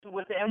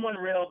with the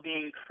M1 rail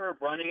being curb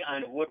running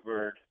on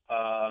Woodward,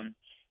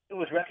 it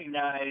was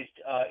recognized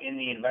in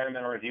the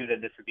environmental review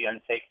that this would be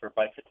unsafe for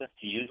bicyclists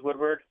to use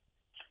Woodward.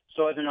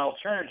 So as an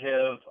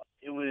alternative,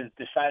 it was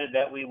decided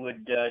that we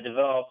would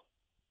develop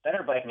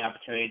better biking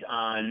opportunities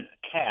on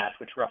Cass,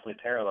 which roughly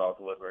parallels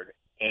Woodward.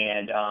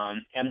 And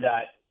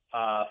MDOT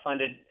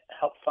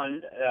helped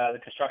fund the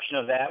construction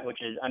of that,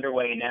 which is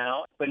underway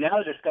now. But now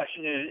the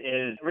discussion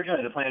is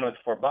originally the plan was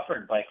for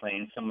buffered bike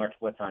lanes, similar to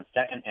what's on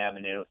 2nd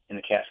Avenue in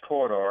the Cass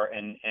corridor.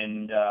 And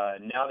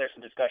now there's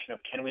some discussion of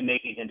can we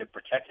make these into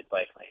protected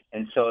bike lanes.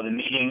 And so the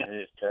meeting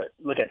is to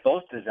look at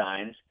both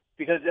designs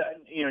because,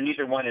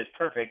 neither one is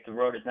perfect. The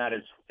road is not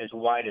as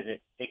wide as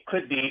it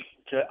could be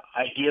to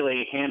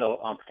ideally handle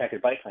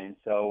protected bike lanes.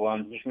 So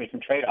there's going to be some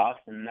trade-offs,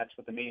 and that's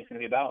what the meeting is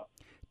going to be about.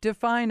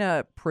 Define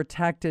a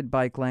protected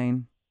bike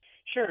lane.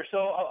 Sure. So,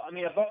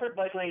 a buffered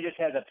bike lane just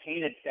has a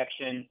painted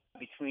section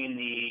between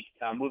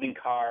the moving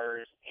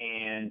cars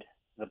and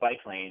the bike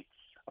lane.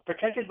 A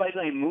protected bike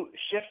lane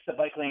shifts the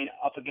bike lane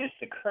up against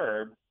the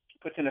curb,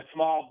 puts in a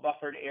small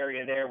buffered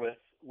area there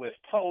with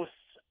posts,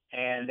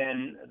 and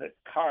then the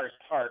cars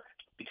park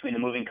between the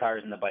moving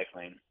cars and the bike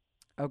lane.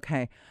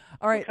 Okay.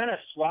 All right. It kind of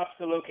swaps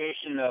the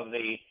location of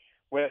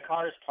where the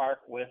cars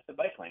park with the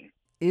bike lane.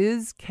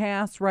 Is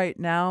Cass right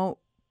now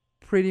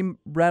pretty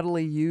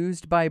readily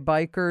used by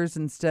bikers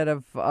instead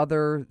of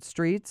other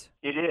streets?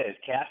 It is.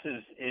 Cass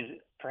is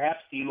perhaps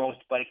the most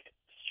biked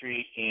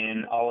street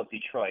in all of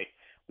Detroit.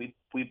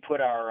 We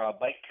put our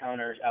bike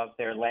counters out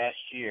there last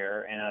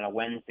year, and on a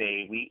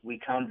Wednesday,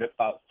 we counted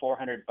about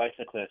 400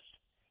 bicyclists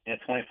in a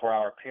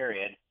 24-hour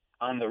period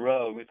on the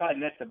road. We probably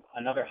missed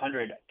another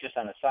 100 just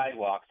on the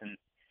sidewalks,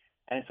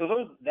 and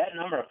so that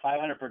number of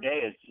 500 per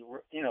day is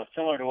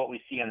similar to what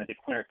we see on the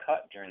DeQuinter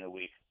Cut during the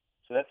week.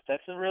 So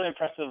that's a really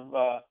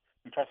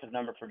impressive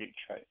number for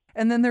Detroit.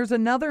 And then there's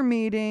another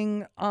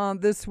meeting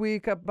this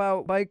week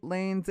about bike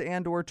lanes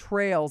and or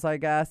trails, I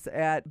guess,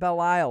 at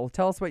Belle Isle.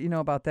 Tell us what you know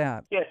about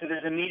that. Yeah, so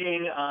there's a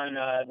meeting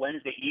on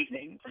Wednesday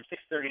evening from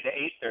 6:30 to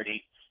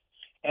 8:30.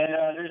 And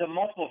there's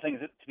multiple things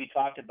to be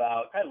talked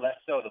about, probably less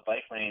so the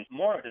bike lanes,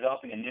 more of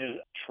developing a new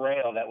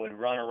trail that would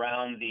run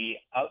around the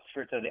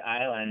outskirts of the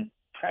island,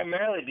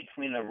 primarily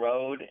between the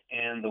road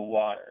and the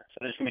water. So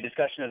there's going to be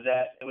discussion of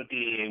that. It would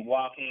be a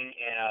walking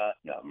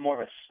and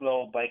more of a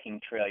slow biking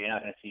trail. You're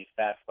not going to see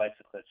fast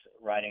bicyclists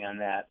riding on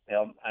that.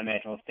 I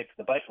imagine will stick to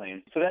the bike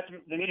lane. So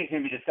the meeting's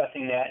going to be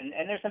discussing that.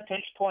 And there's some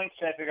pinch points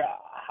trying to figure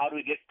out how do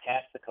we get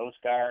past the Coast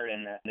Guard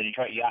and the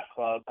Detroit Yacht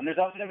Club. And there's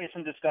also going to be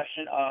some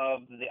discussion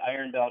of the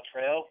Iron Belle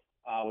Trail,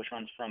 which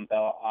runs from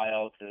Belle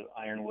Isle to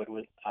Ironwood,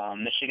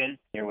 Michigan,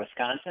 near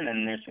Wisconsin.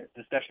 And there's a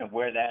discussion of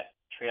where that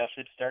trail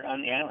should start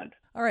on the island.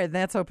 All right,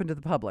 that's open to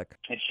the public.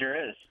 It sure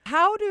is.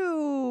 How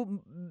do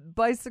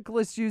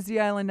bicyclists use the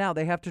island now?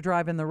 They have to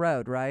drive in the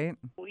road, right?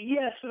 Well,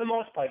 yes, for the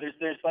most part.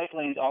 There's bike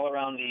lanes all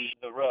around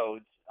the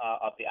roads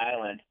of the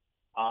island.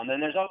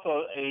 And there's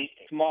also a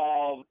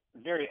small,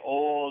 very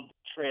old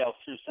trail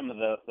through some of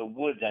the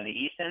woods on the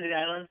east end of the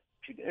island.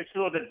 It's a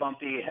little bit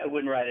bumpy. I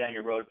wouldn't ride it on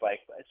your road bike.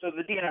 So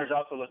the DNR is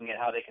also looking at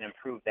how they can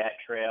improve that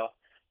trail.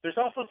 There's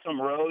also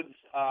some roads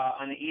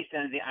on the east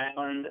end of the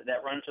island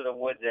that run to the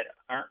woods that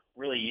aren't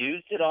really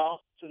used at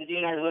all. So the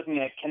DNR is looking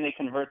at can they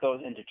convert those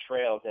into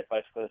trails that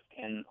bicyclists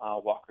and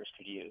walkers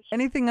could use.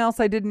 Anything else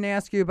I didn't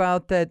ask you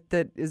about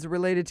that is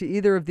related to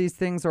either of these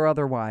things or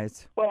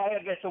otherwise? Well,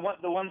 I guess the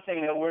one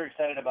thing that we're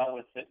excited about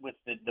with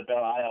the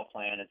Belle Isle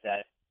plan is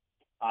that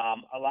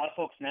a lot of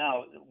folks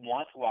now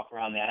want to walk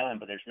around the island,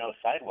 but there's no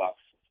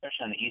sidewalks,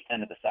 especially on the east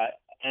end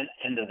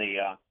of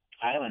the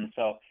island.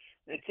 So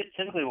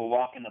typically we'll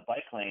walk in the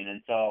bike lane,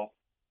 and so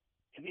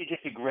it'd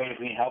just be great if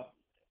we can help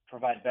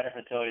provide better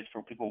facilities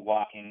for people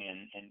walking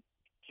and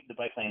keep the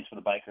bike lanes for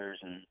the bikers,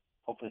 and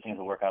hopefully things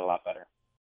will work out a lot better.